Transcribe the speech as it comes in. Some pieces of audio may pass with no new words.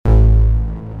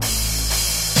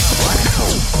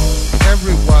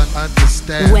everyone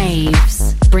understands.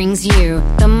 Waves brings you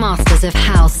the masters of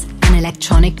house and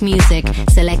electronic music,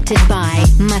 selected by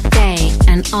Mattei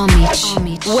and Omich.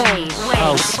 Waves.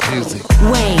 House music.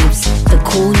 Waves, the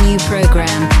cool new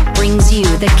program, brings you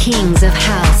the kings of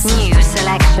house. New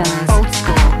selections, old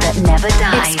school that never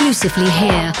dies. Exclusively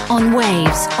here on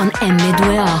Waves on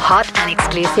m2o. Hot and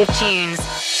exclusive tunes.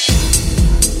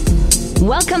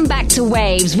 Welcome back to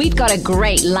Waves. We've got a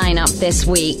great lineup this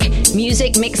week.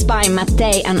 Music mixed by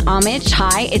Mattei and Omich.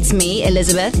 Hi, it's me,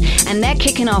 Elizabeth, and they're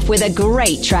kicking off with a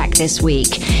great track this week.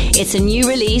 It's a new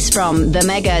release from the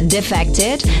mega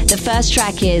Defected. The first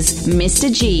track is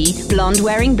Mr. G, Blonde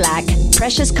Wearing Black,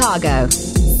 Precious Cargo.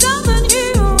 Someone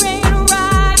who ain't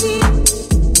right.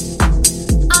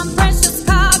 I'm precious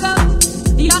cargo.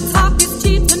 Your talk is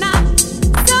cheap tonight.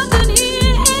 Something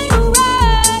here ain't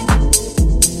right.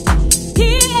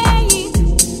 Here ain't.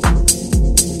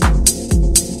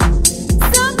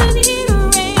 Something here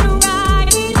ain't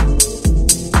right.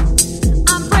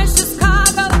 I'm precious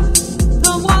cargo.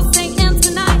 The walls sink in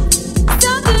tonight.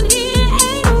 Something here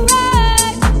ain't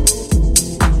right.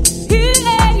 Here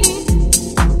ain't.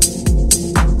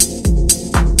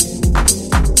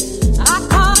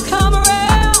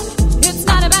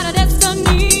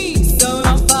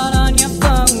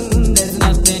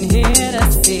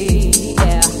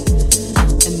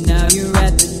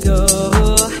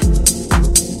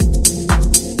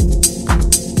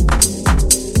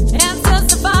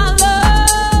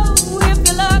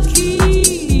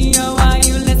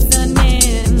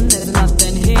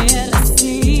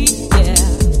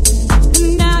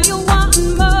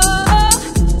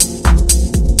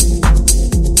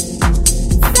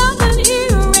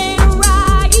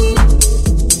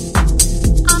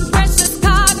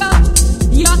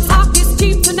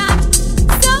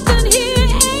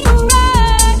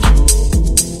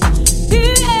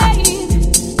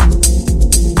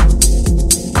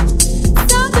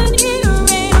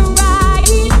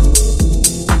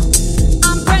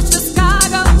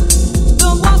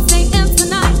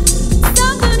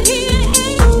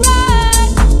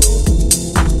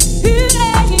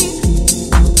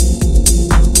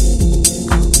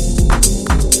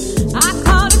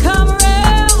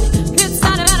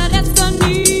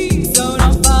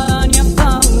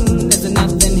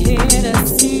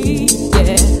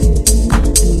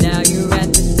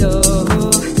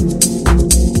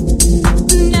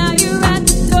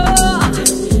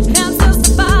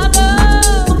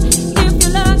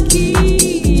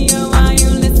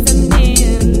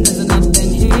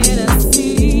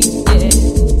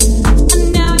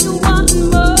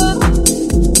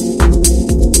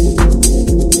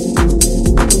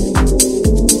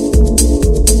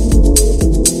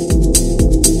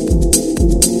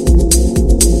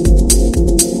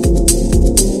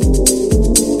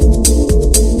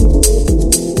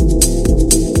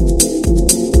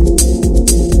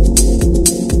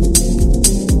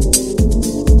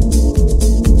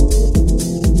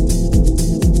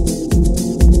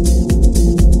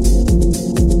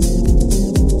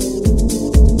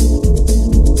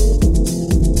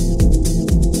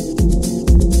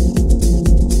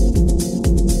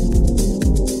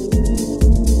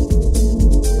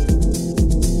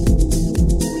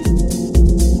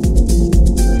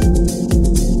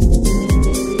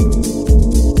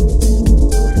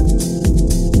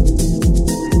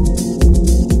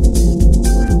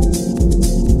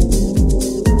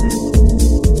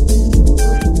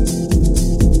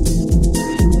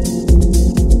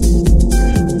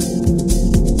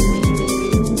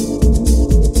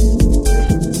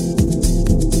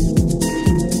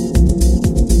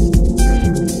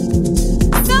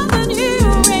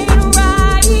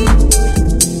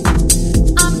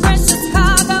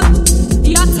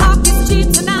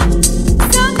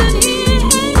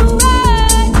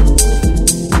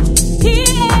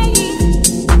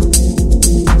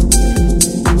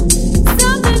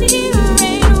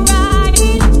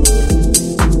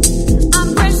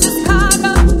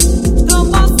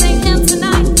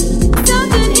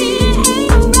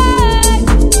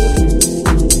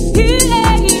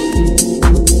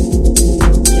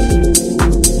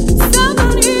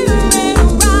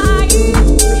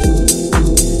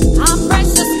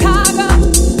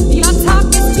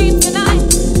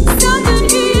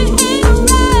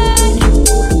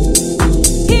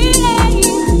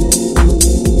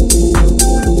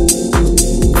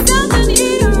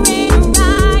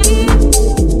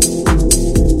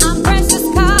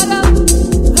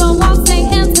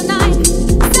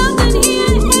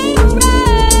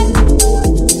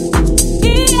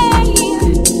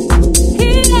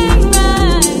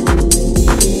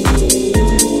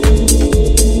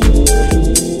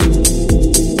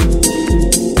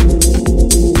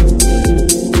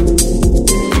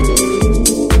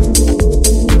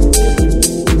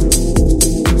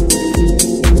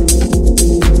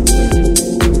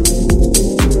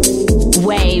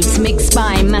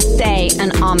 by Mattei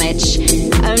and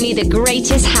Omich. Only the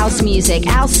greatest house music.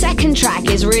 Our second track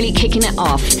is really kicking it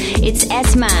off. It's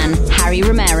S-Man, Harry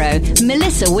Romero,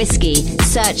 Melissa Whiskey,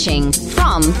 Searching,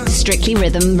 from Strictly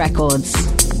Rhythm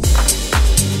Records.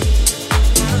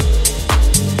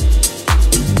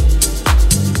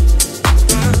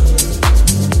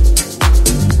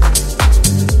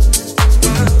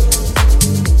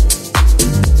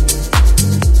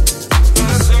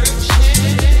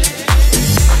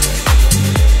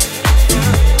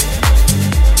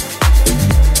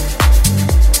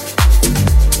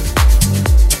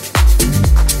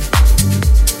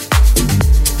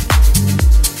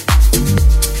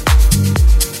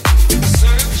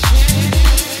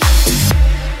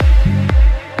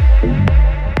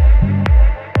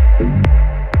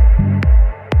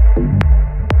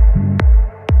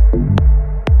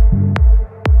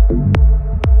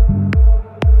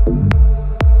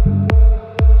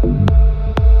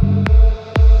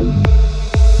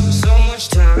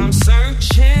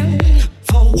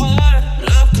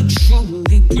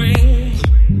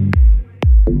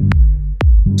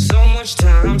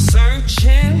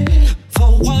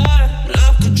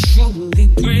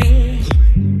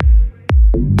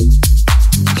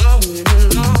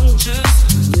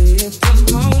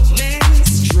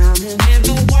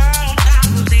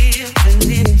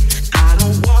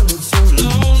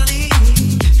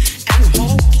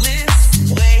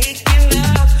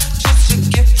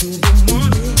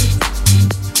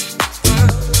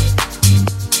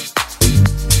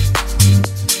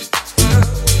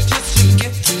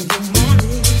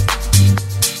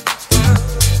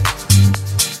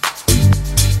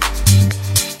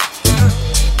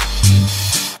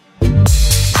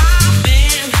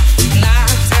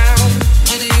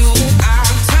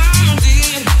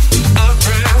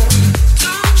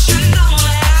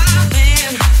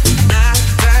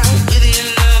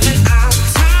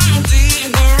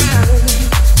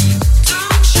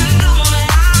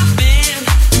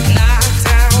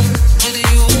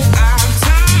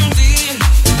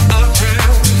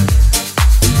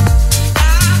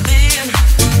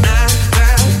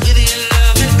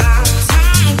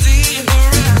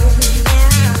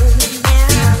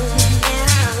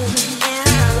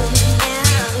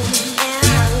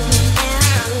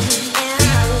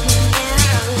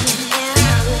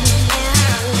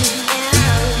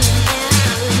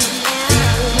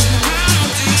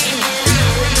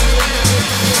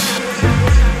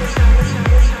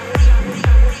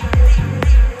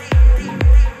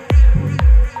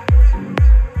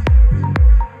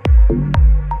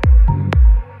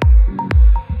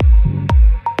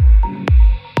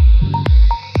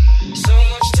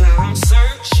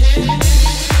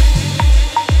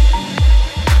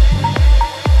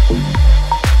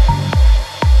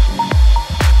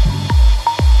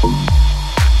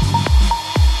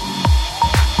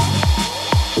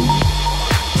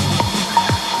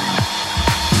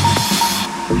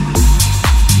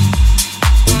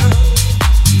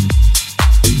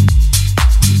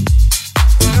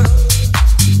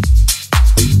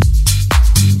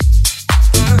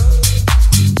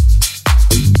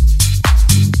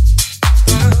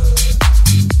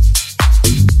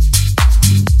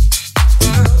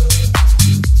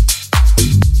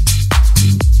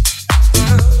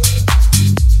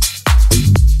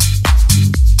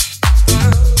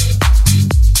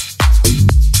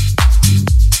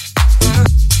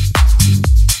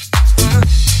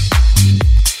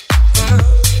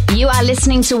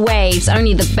 Listening to Waves,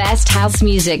 only the best house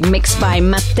music mixed by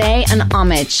Mattei and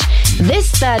Omich.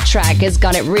 This third track has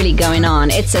got it really going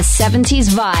on. It's a 70s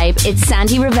vibe. It's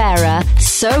Sandy Rivera,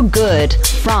 So Good,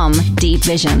 from Deep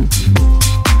Vision.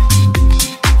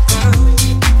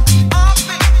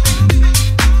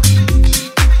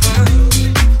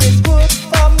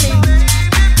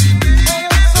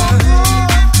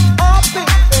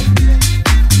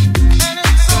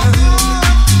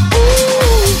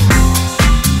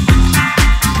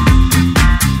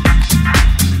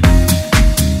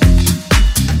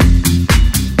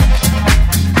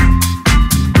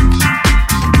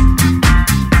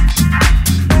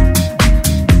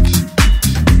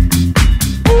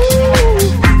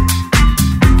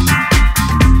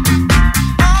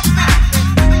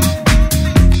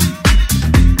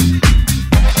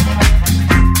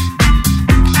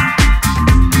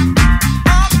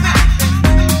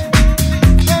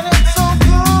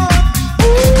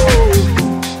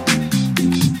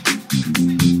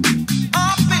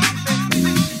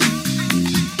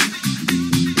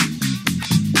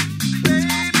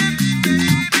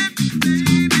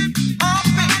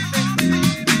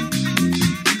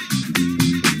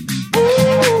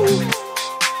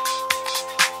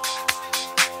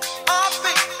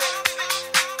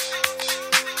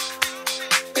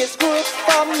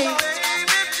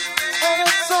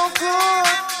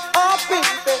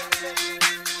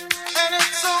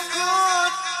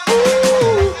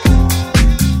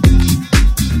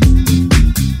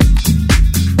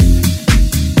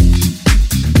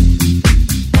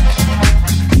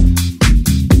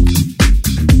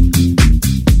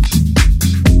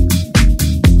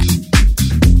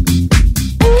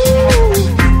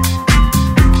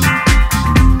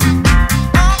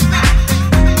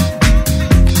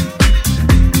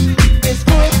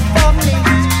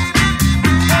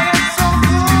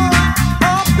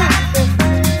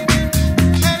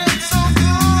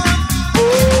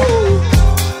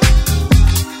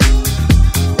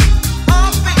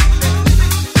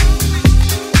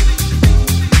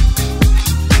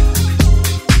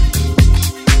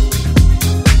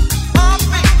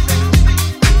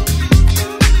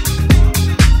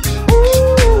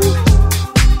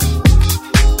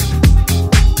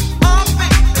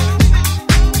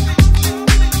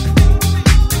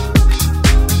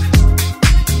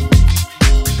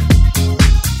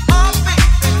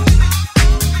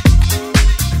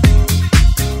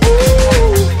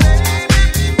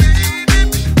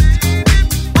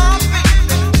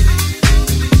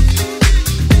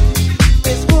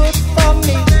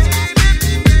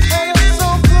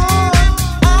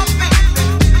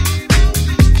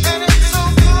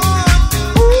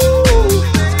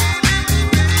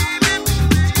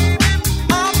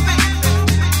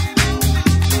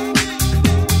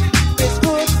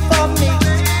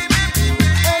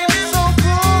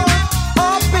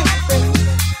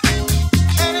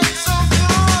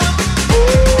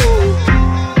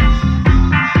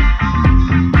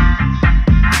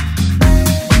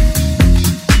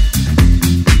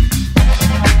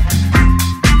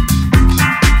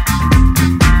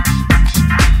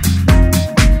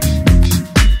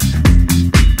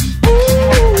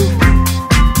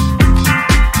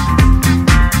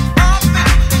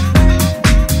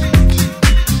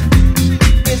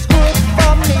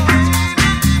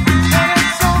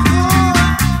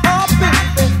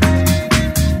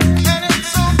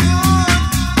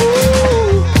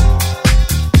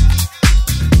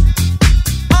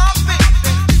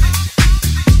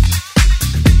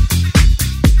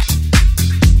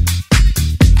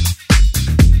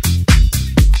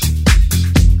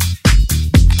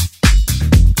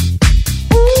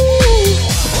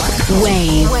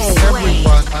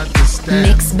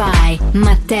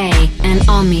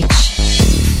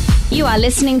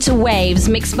 listening to Waves,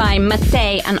 mixed by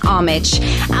Mattei and Omich.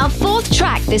 Our fourth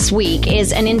track this week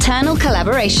is an internal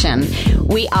collaboration.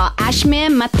 We are Ashmere,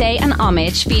 Mattei and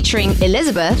Omich featuring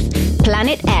Elizabeth,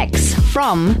 Planet X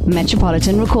from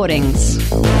Metropolitan Recordings.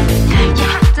 You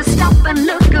have to stop and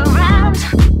look around.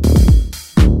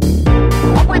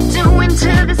 What we're doing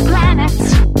to this planet.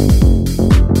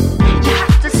 You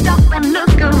have to stop and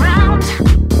look around.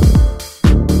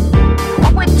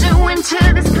 What we're doing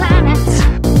to this planet.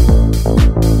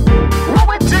 What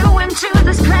we're doing to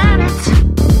this planet.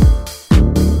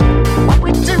 What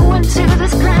we're doing to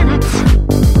this planet.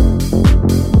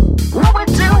 What we're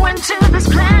doing to this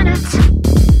planet.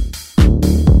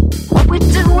 What we're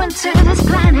doing to this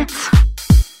planet.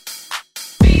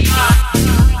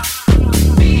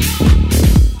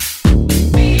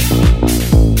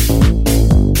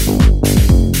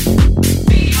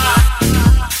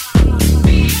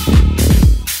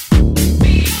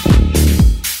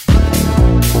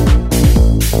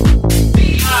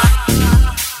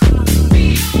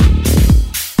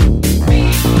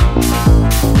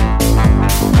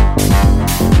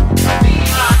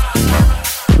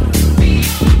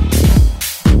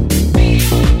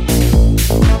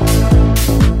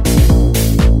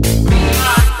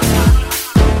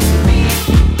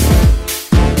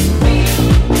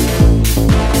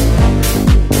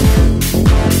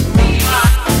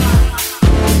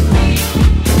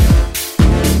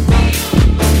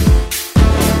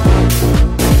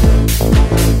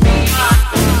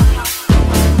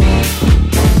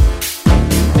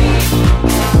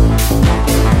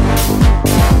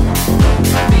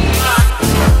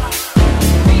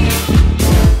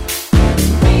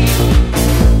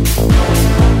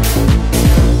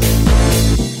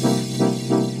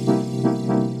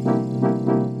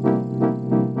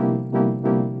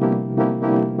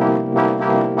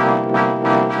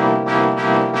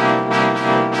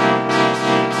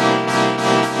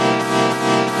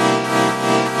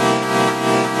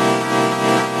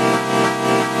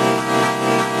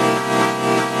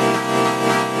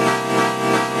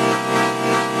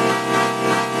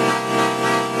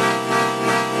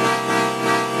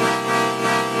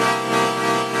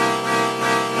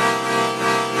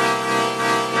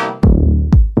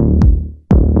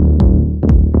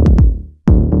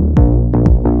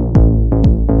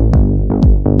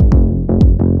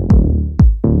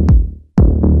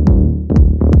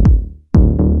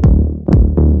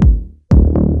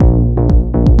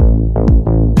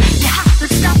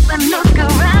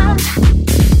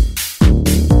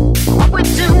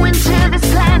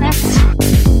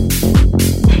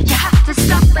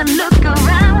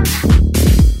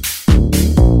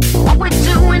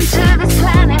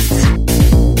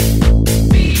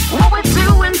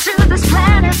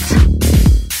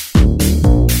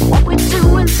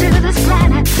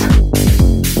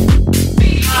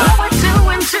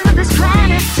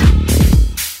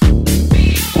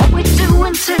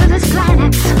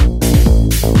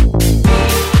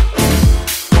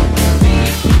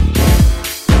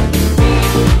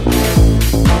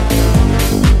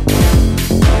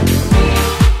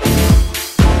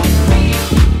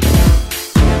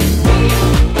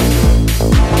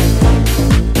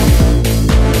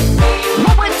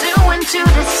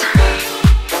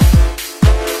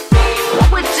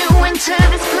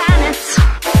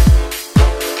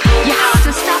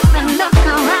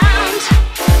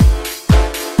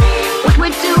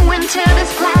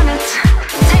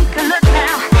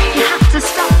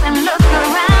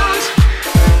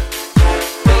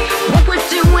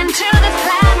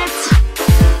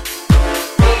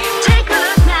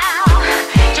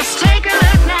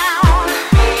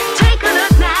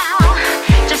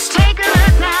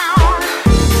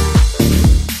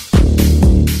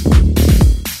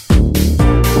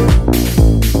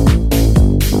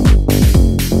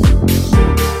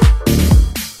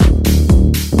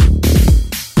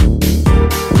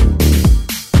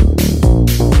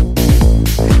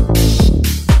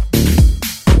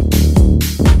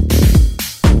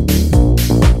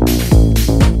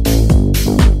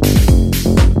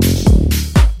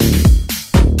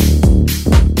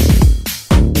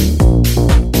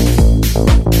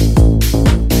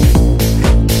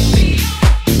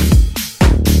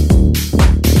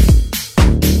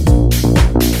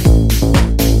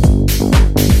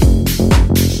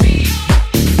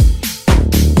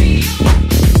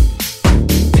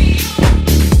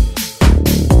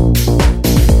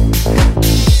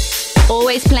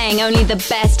 Only the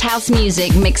best house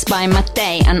music mixed by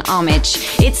Mattei and Omich.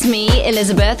 It's me,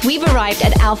 Elizabeth. We've arrived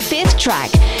at our fifth track.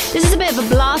 This is a bit of a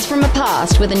blast from the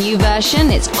past with a new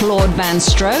version. It's Claude Van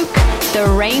Stroke, The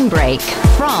Rain Break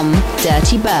from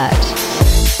Dirty Bird.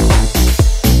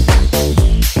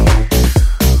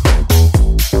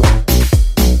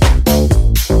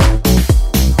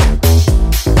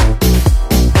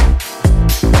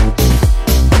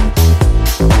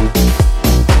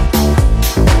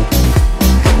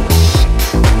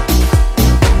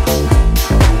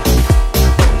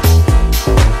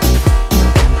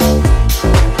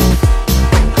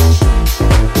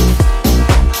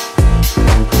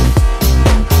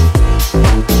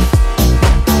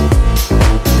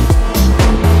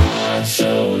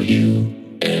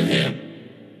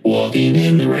 walking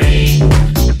in the rain.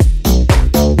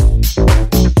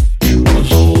 You were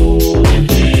holding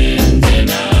hands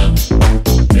and I'll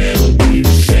never be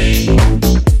the same.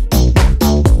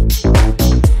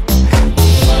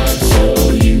 I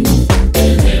saw you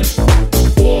and him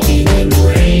walking in the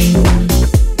rain.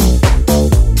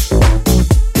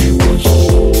 You were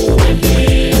holding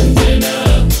hands and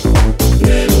I'll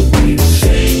never be the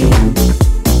same.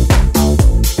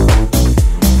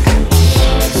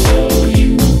 I saw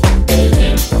you and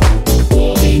him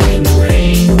walking in the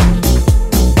rain.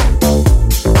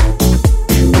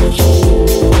 You were holding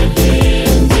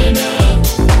hands and I'll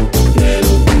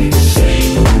never be the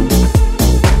same.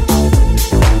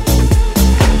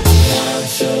 I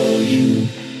saw you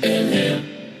and him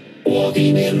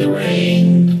walking in the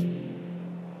rain.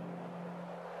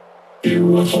 You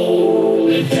were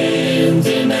holding hands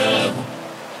and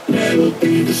I'll never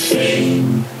be the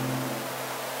same.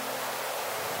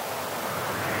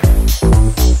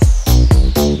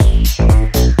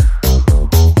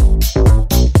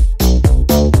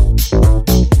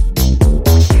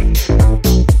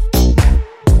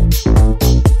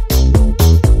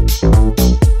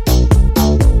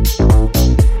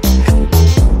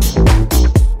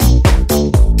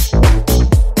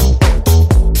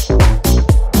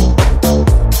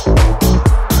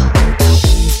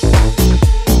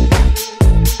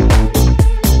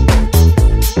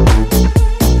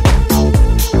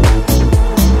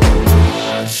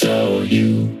 I saw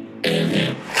you and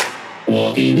him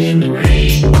walking in the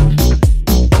rain.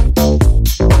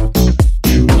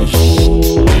 You were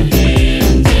holding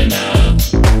hands and I'll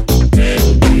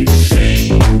never be the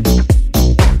same.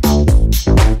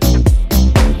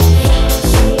 I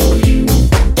saw you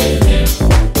and him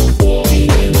walking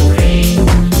in the rain.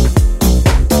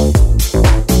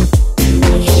 You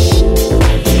were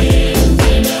holding hands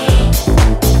and I'll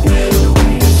never be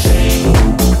the same.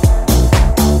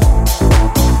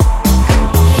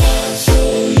 I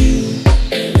saw you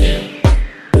and him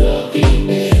walking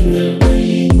in the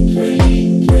rain,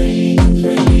 rain, rain,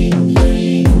 rain,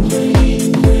 rain, rain,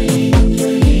 rain, rain,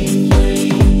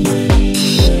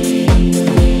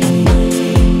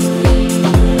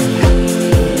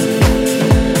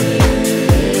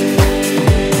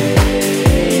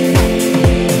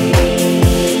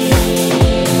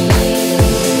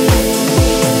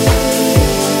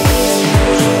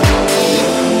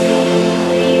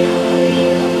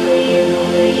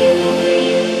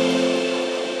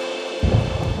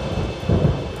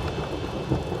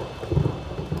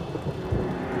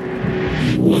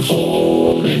 You were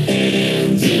holding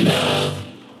hands and I'll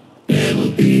never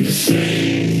be the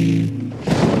same.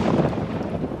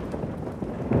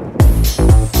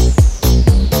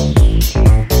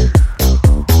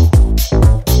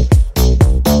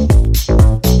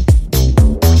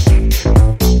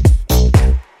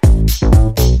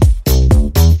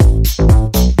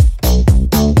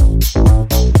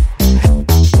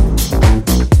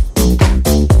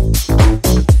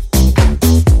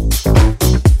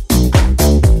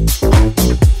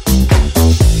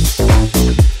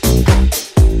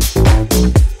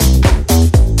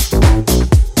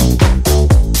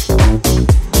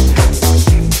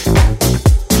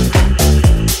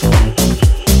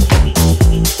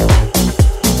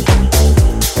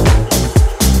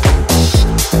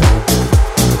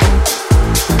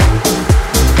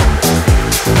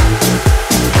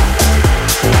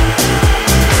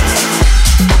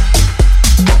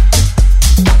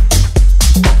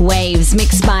 Waves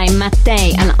mixed by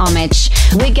Mattei and Omich.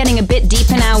 We're getting a bit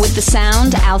deeper now with the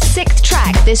sound. Our sixth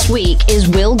track this week is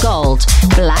Will Gold,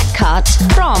 Black Cut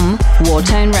from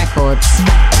Wartone Records.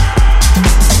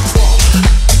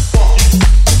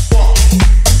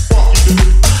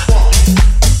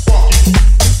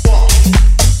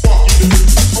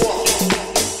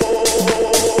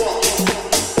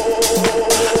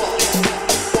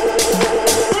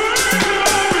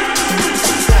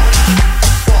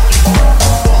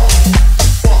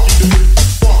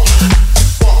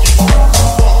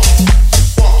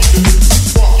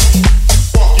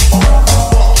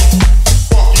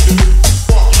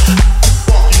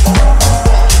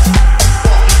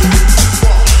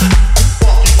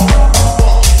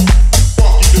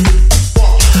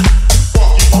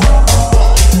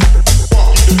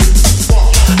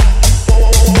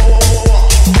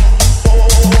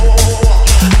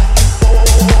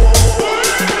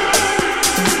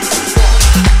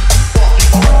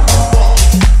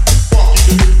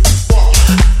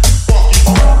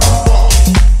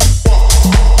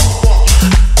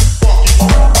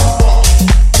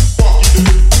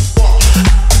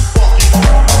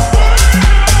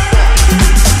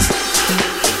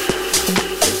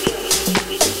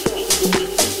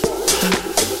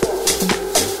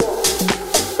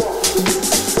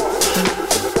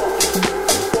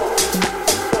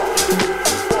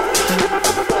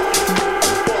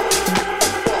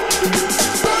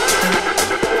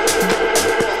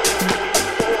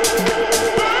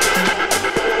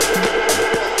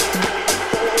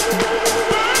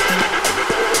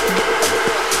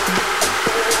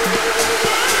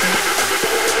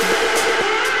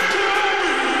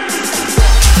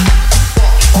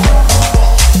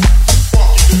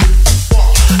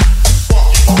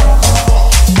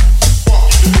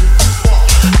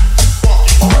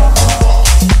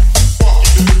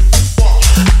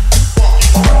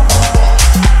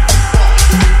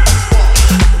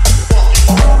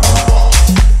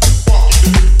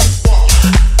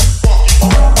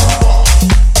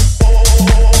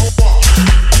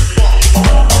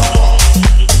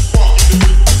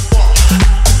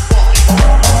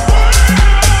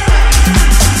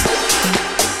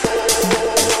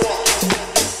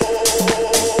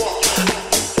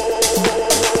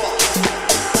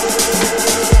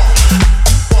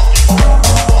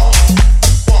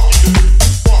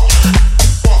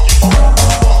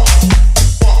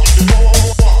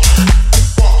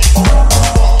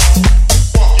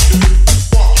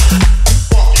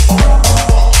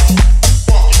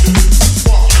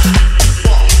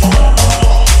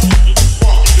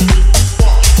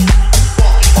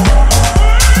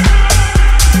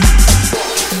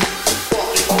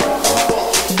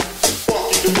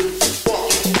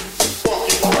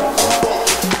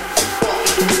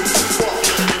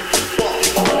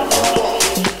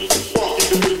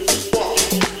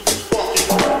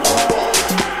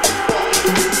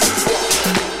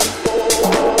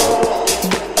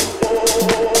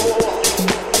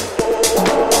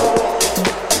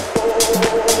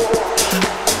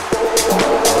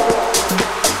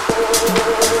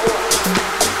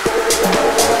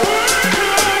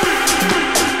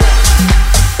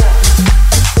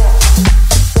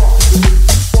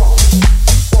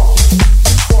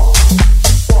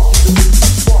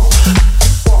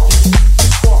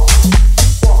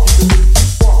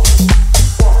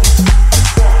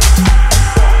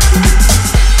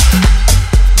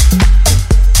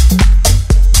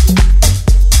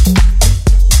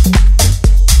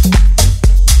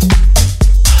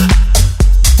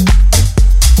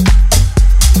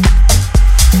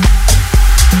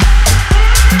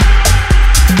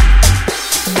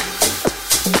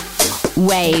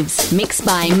 Waves, mixed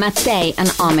by Mattei and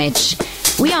Omich.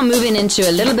 We are moving into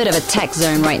a little bit of a tech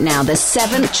zone right now. The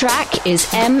 7th track is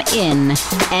M In,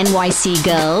 NYC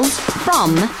Girls,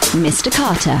 from Mr.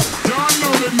 Carter. Y'all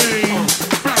know the name.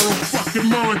 Pharaoh fucking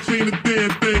March ain't a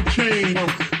damn thing changed.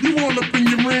 You all up in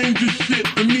your range of shit,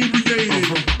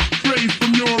 inebriated. Straight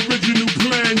from your original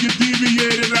plan, you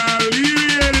deviated. I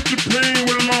alleviated the pain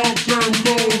with long-term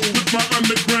goals. With my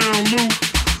underground loop,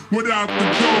 without the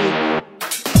gold.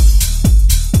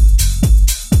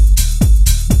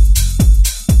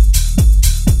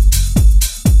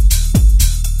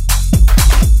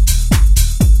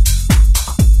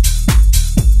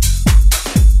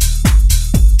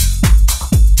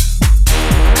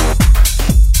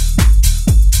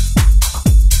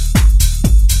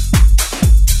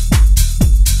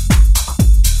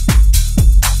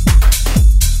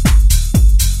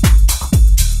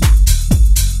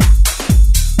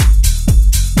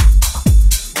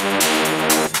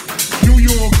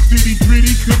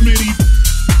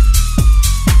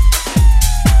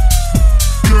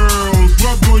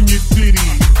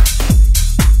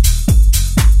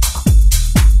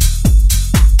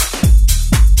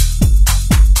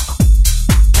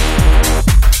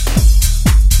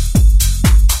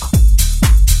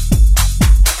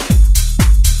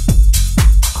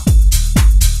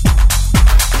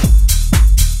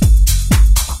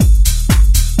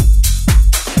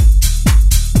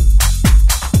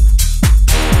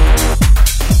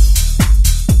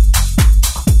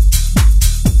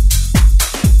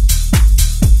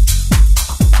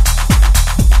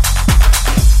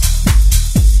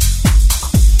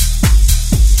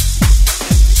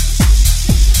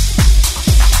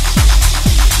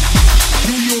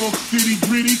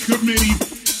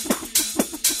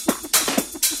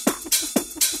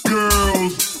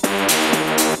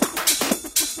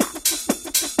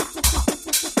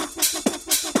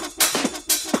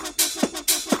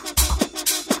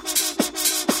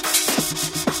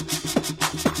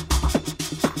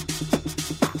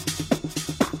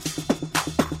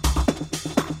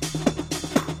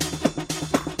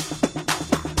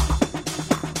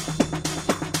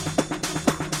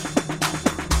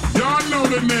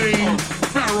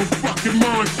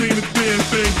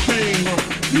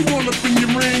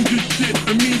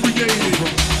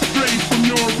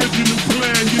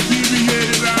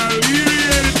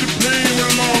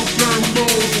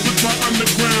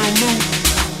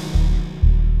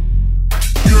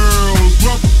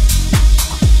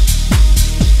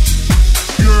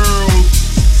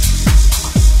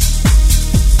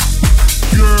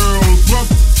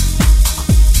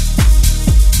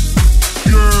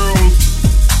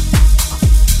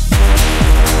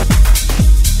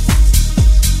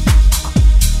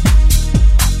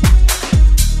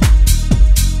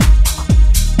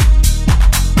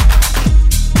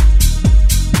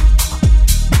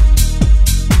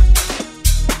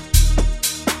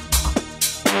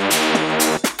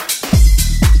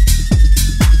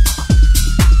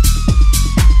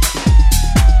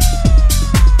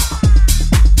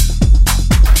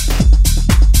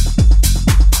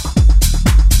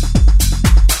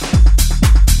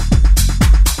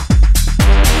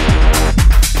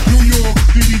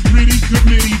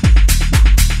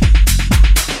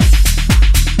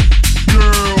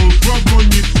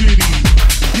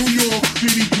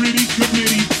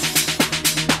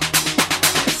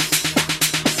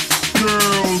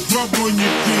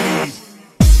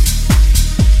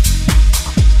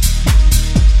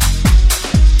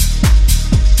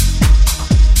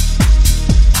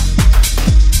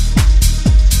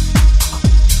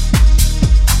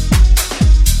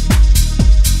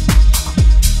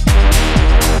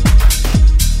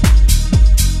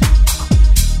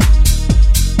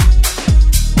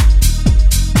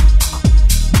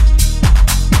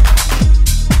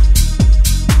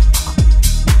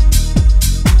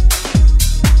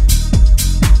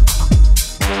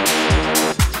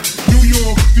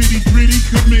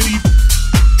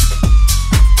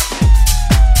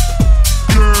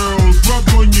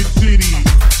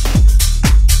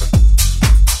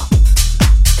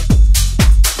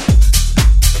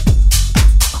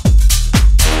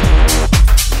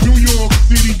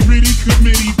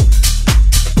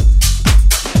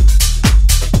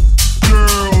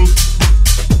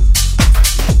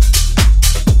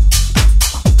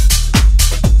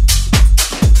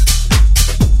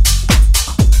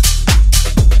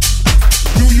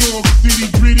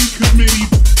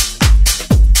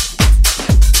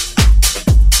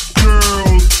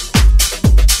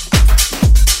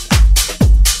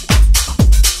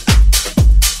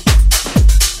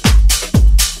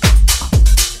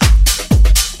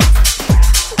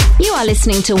 are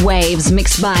listening to Waves,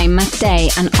 mixed by Mattei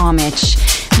and Omich.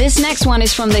 This next one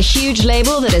is from the huge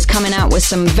label that is coming out with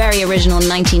some very original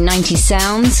 1990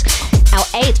 sounds. Our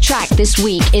 8th track this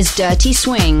week is Dirty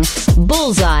Swing,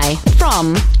 Bullseye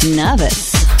from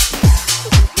Nervous.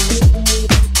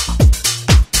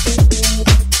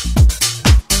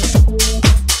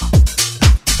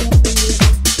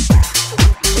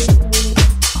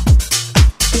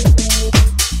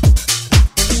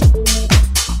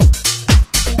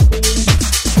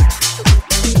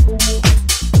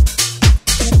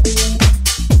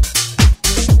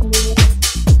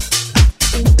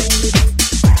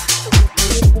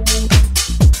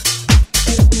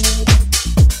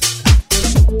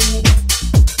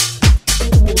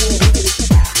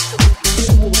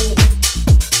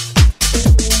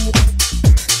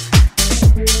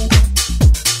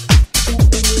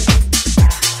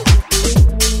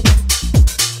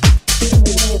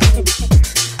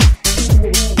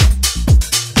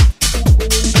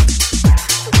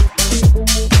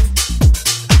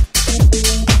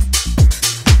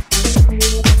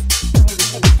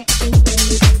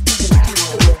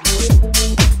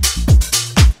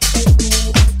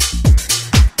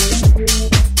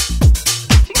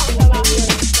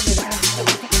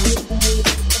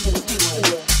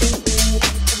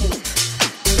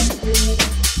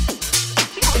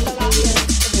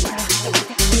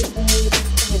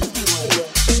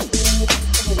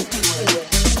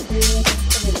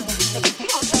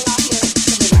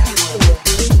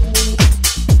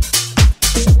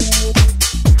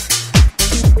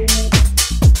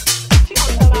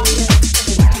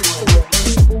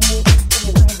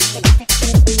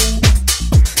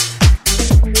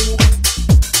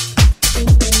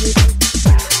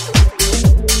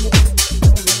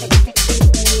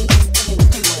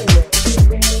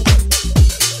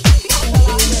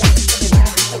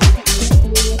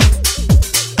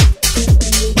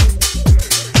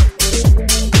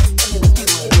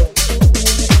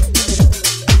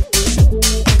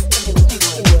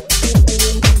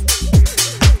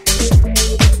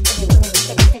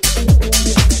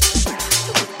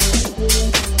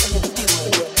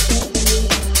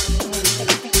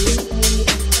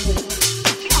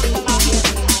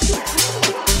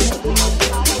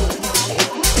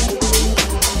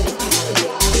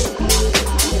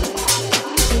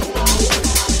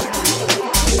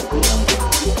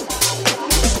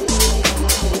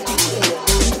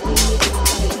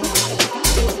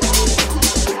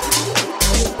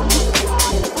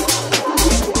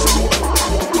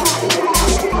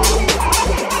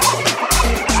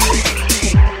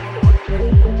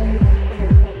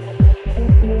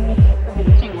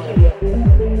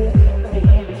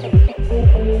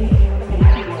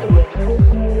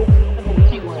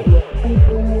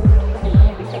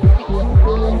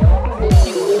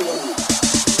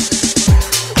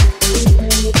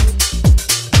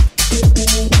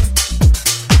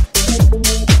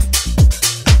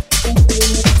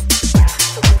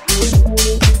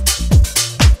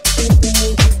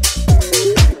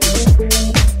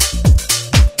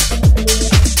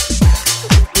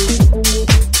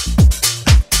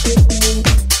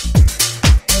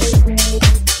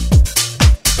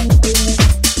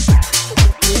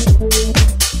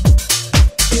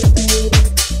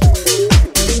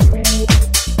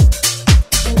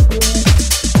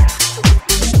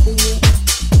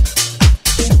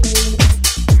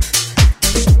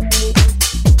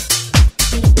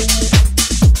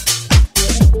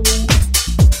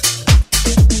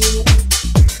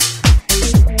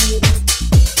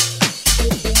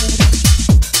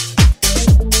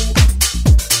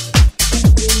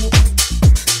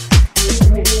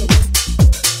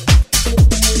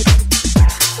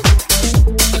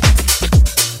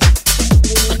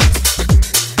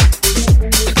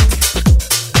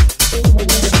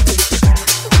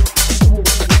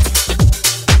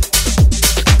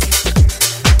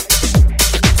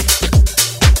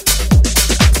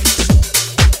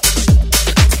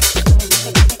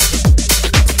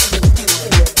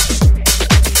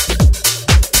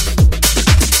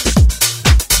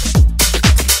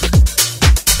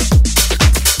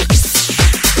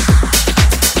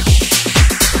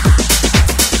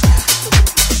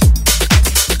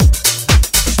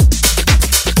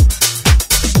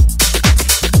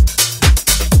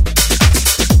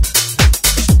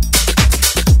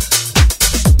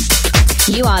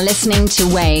 You are listening to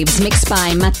Waves, mixed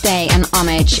by Mattei and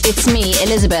Omich. It's me,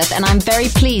 Elizabeth, and I'm very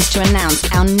pleased to announce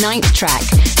our 9th track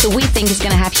that we think is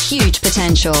going to have huge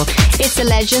potential. It's a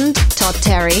legend, Todd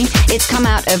Terry. It's come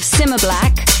out of Simmer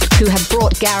Black, who have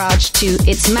brought garage to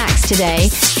its max today.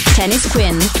 Tennis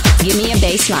Quinn, give me a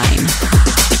bass line.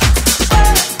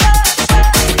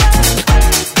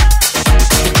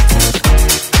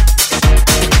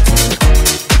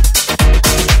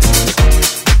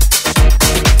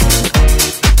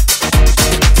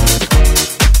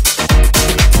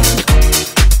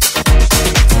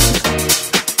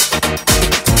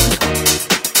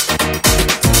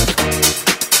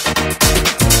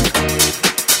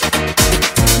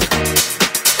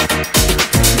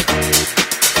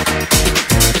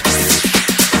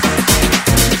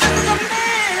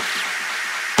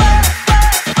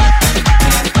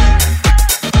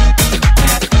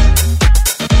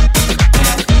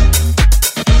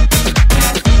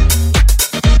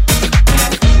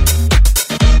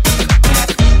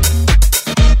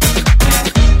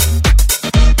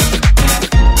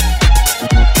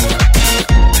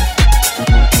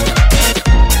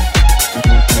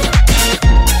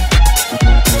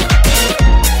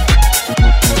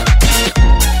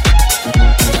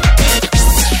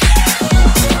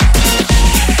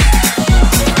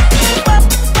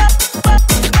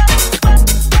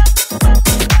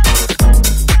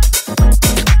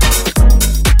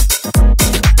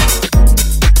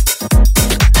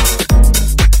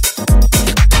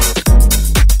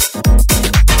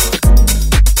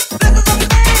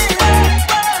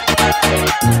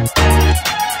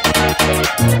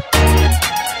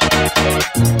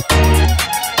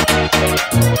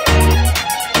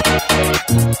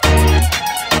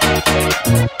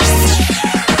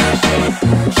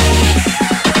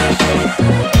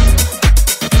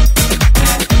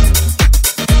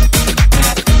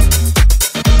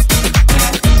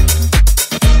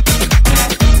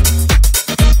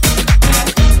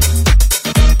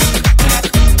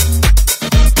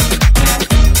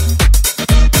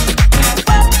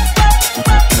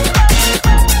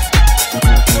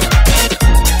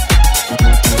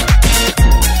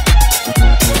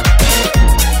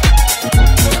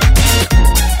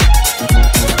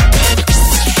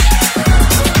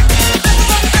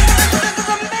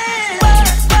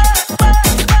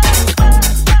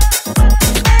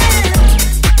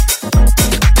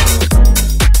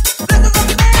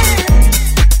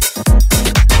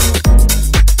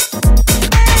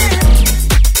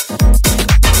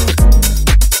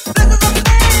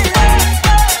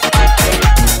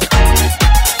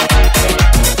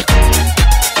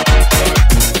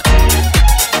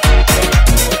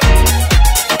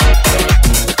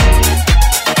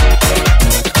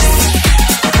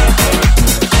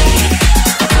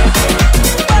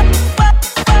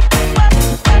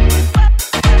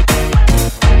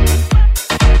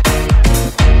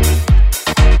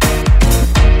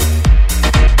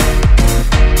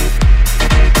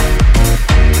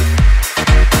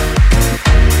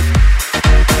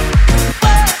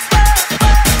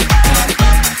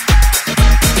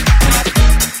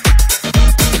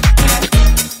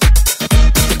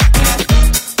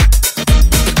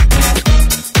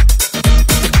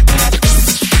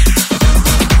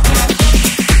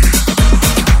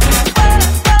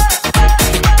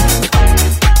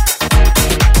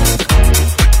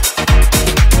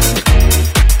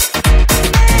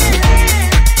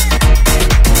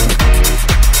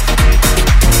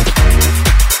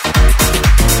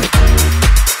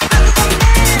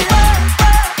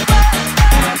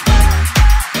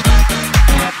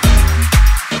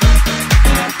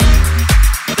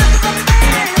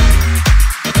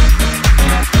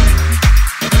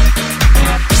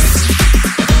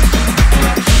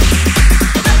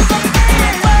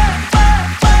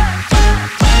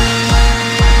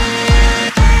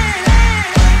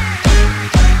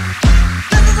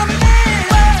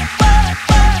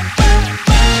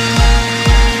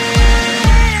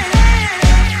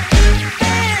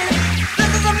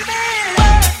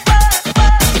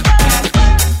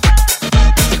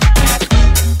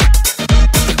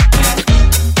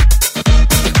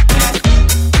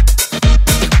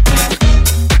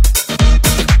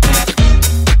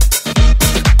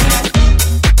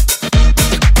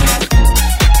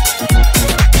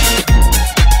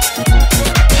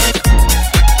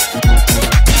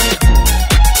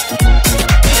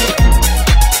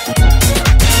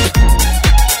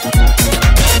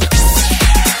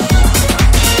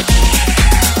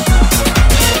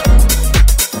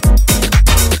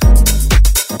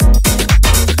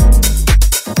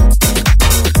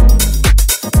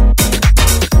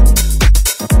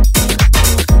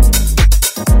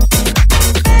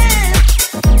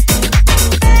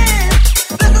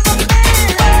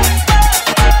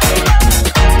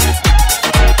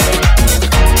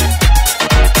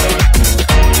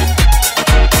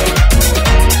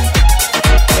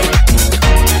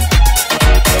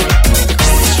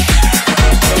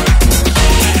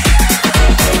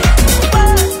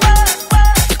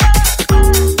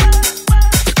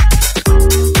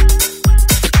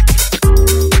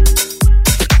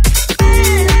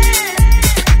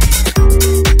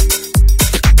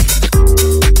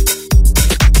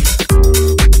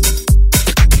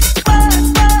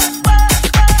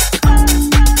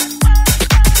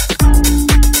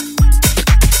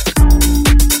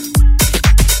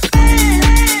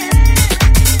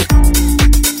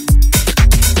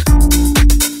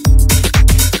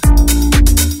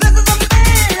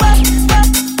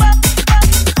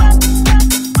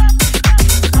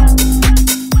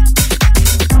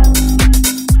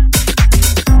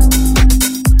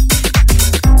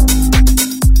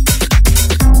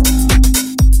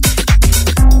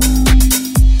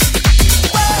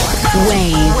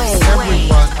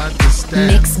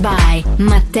 Mixed by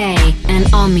Mattei and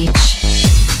Omich.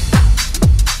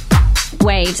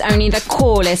 Waves, only the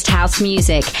coolest house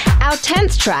music. Our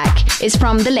 10th track is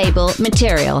from the label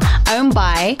Material, owned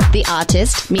by the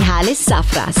artist Mihalis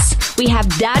Safras. We have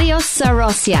Darius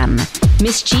Sarosian,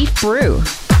 Mischief Brew.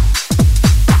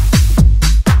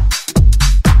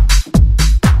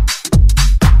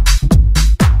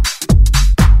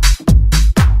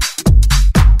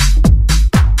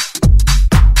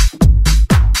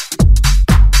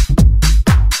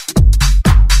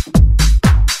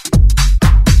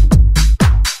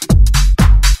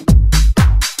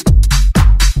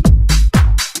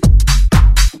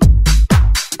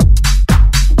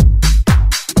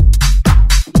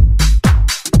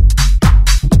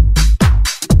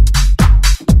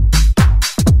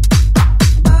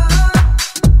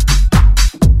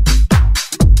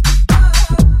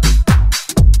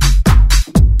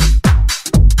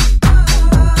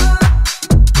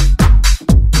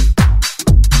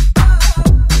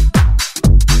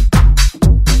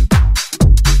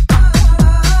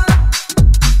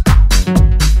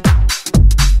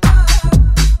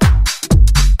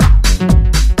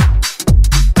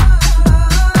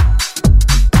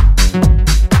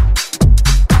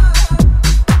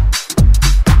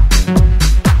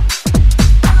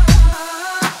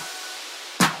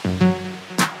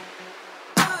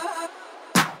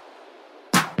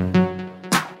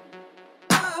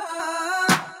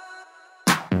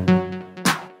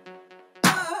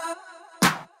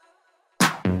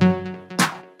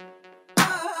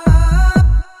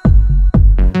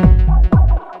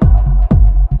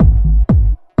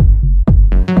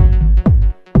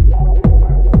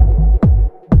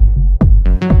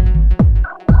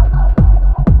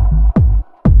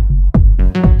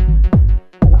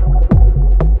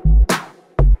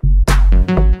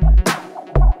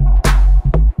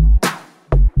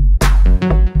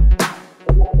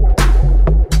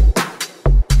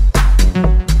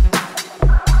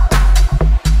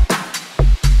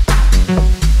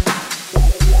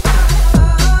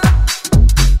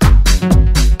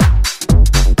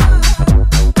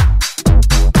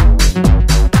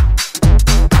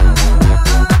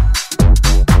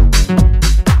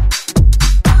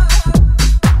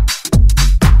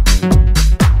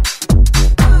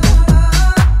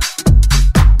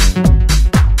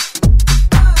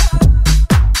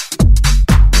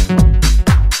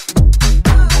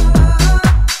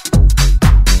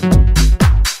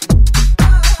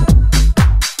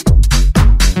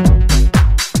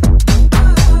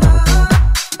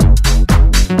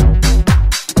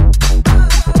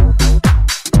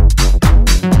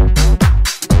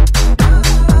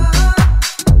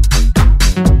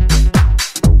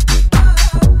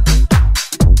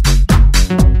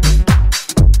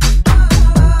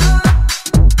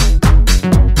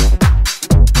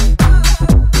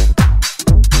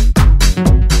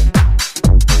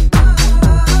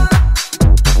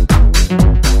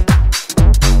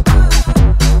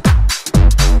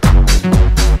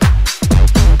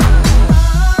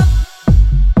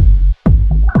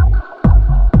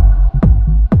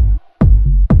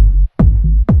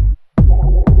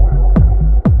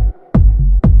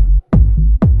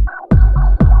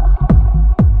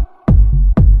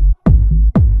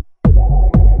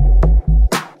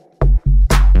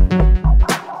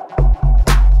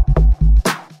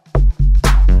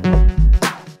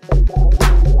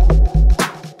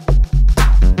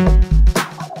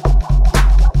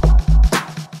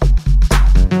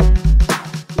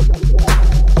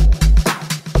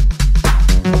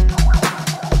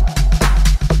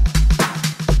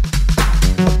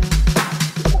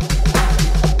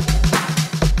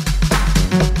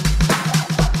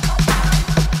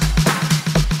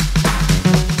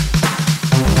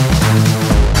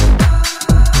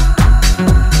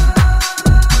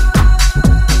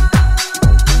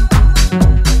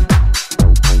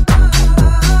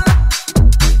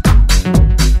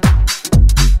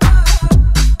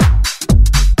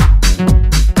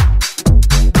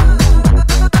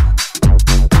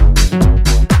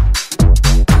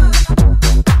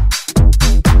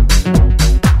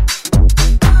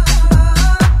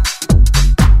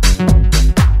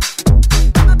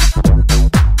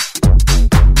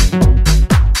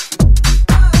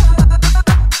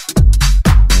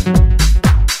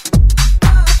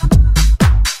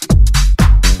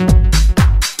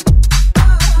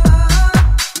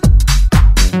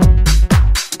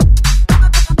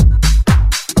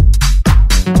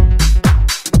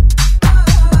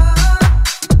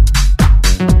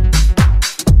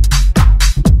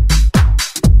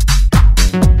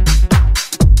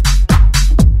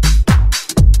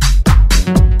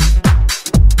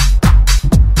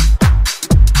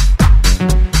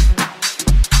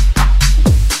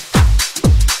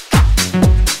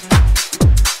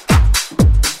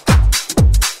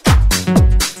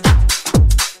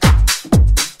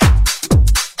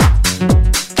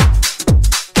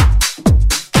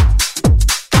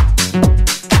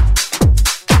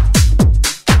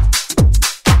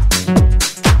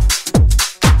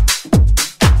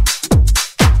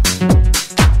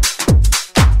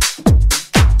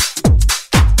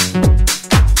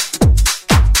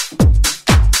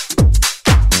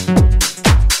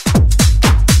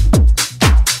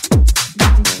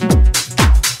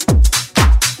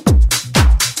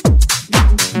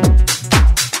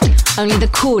 only the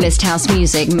coolest house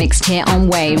music mixed here on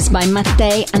Waves by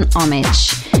Mattei and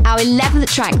Omich. Our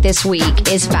 11th track this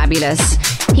week is fabulous.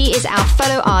 He is our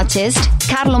fellow artist,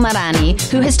 Carlo Marani,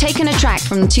 who has taken a track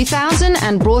from 2000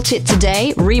 and brought it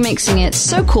today, remixing it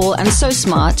so cool and so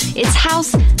smart. It's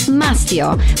House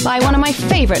m2o by one of my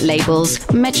favorite labels,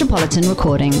 Metropolitan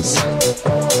Recordings.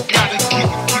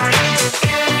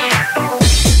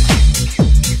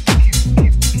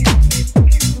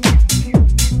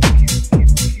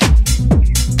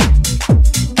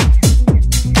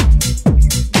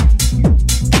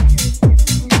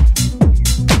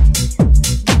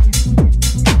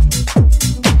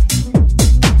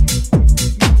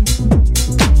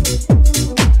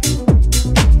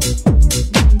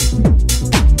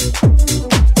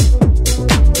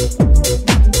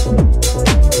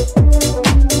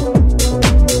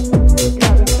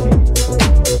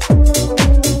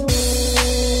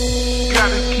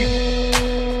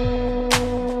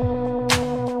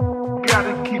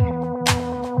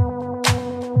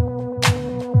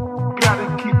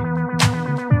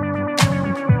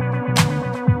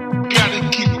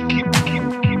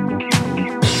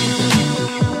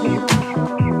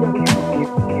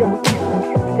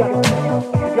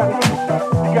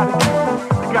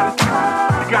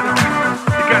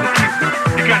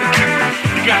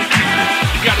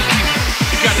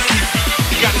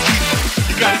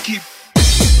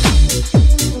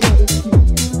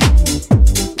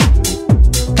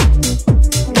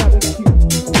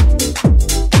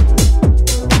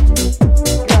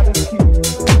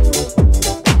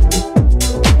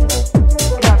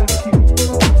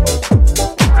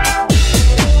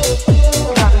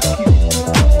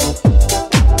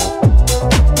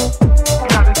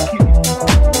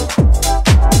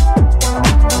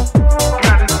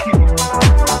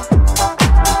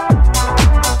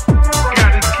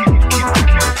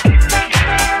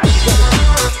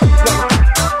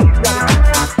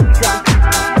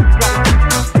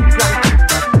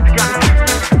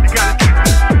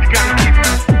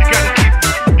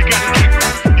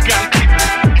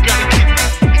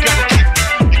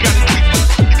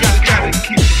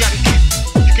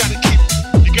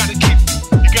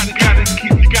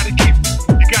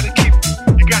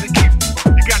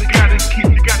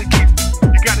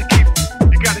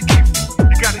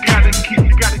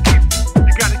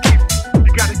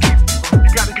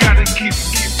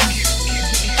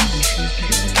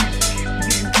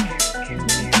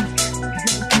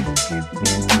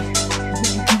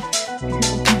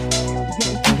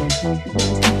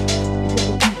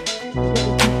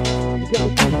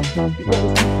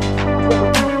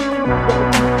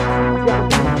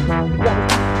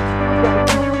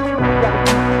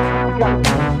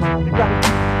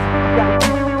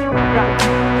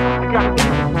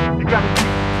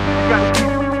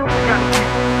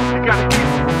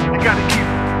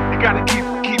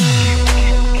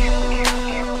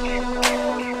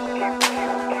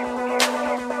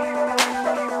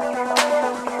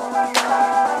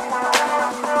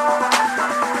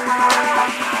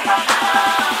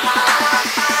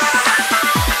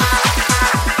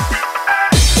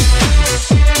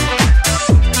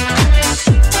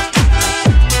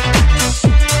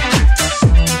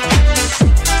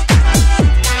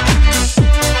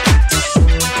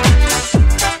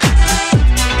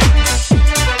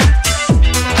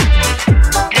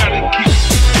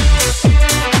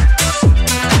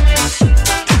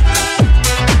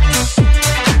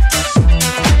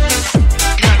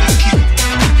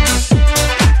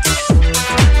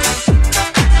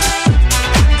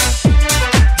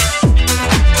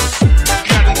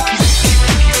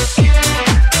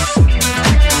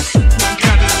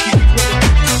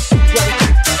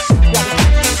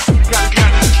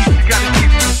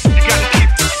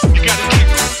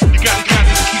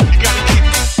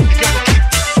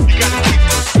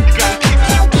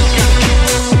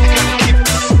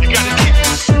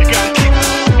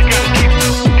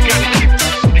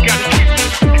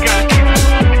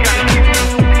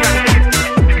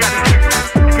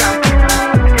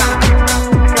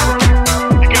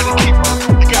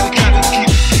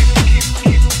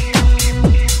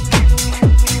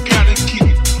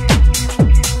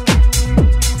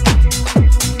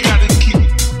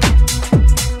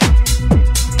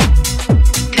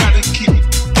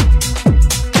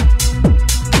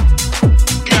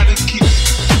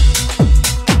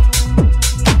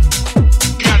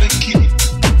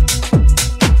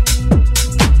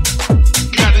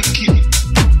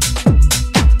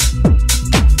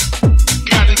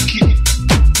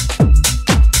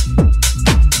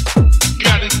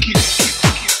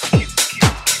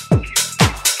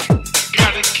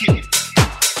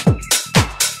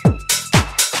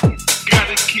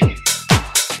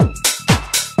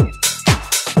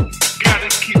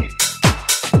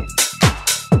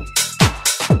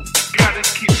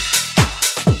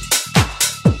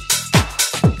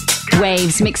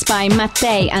 Waves, mixed by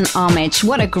Mattei and Omich.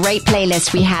 What a great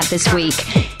playlist we had this week.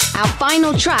 Our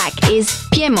final track is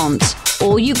Piedmont,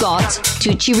 All You Got,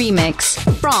 Tucci remix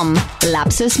from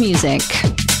Lapsus Music.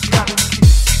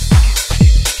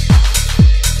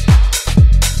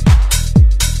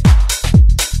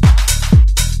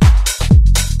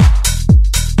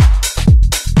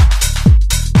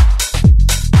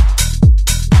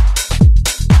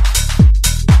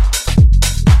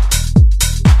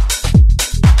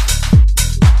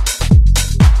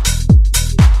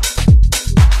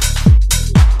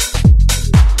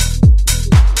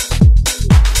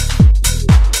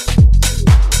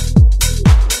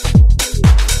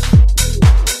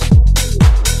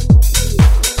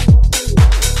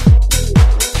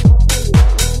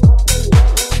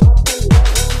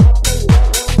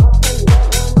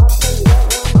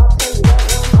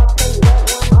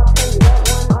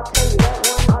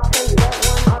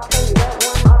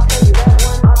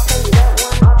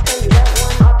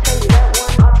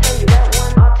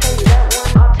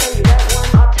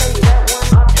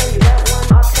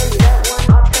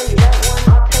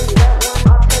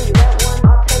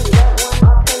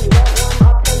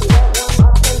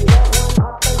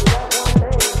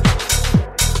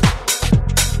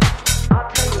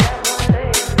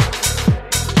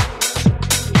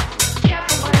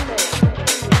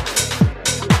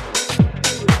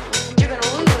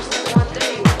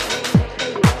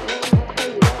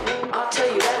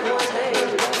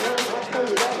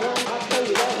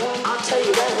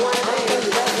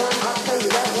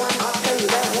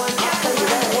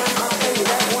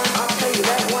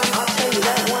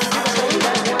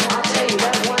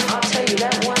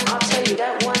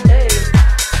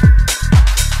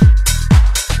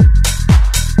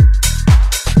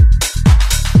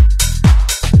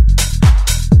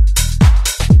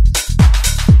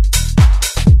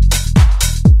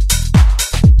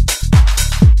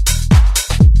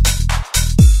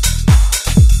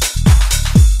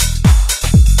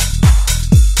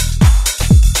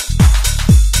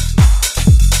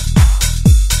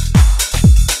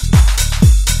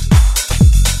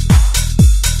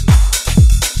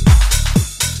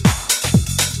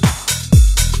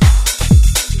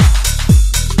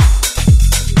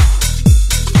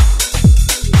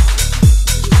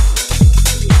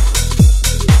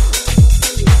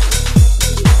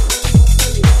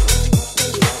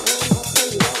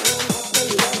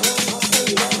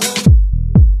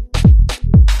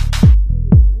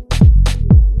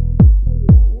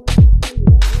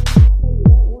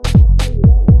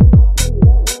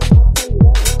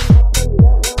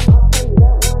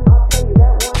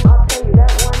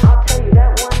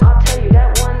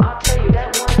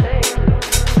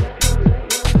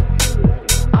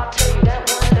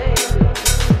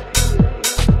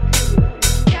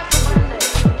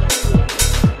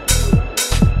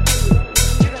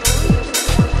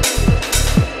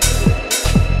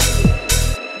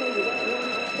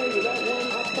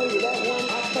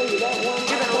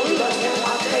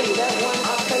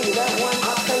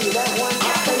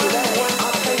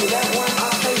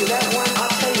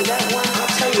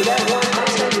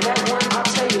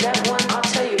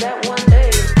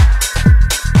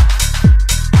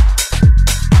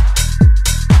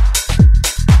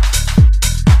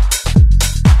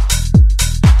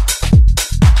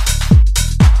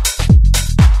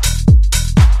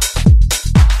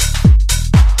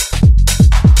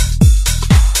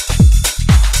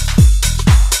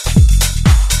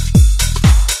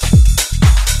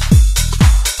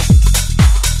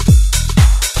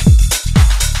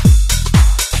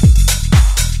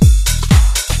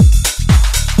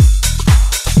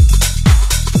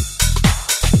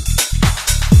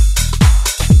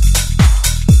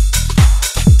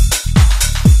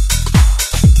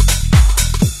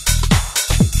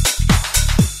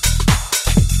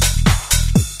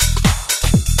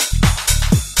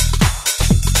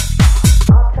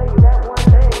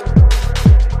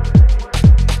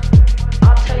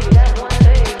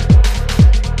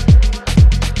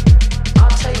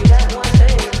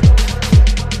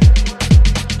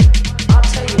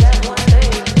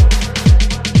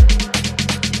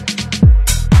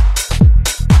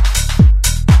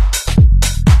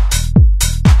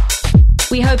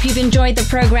 We hope you've enjoyed the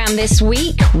program this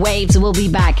week. Waves will be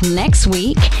back next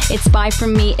week. It's bye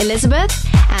from me, Elizabeth,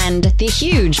 and the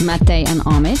huge Mattei and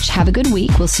Omich. Have a good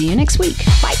week. We'll see you next week.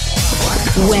 Bye.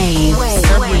 Waves.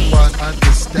 Everyone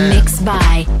understands. Mixed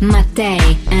by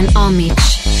Mattei and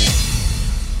Omich.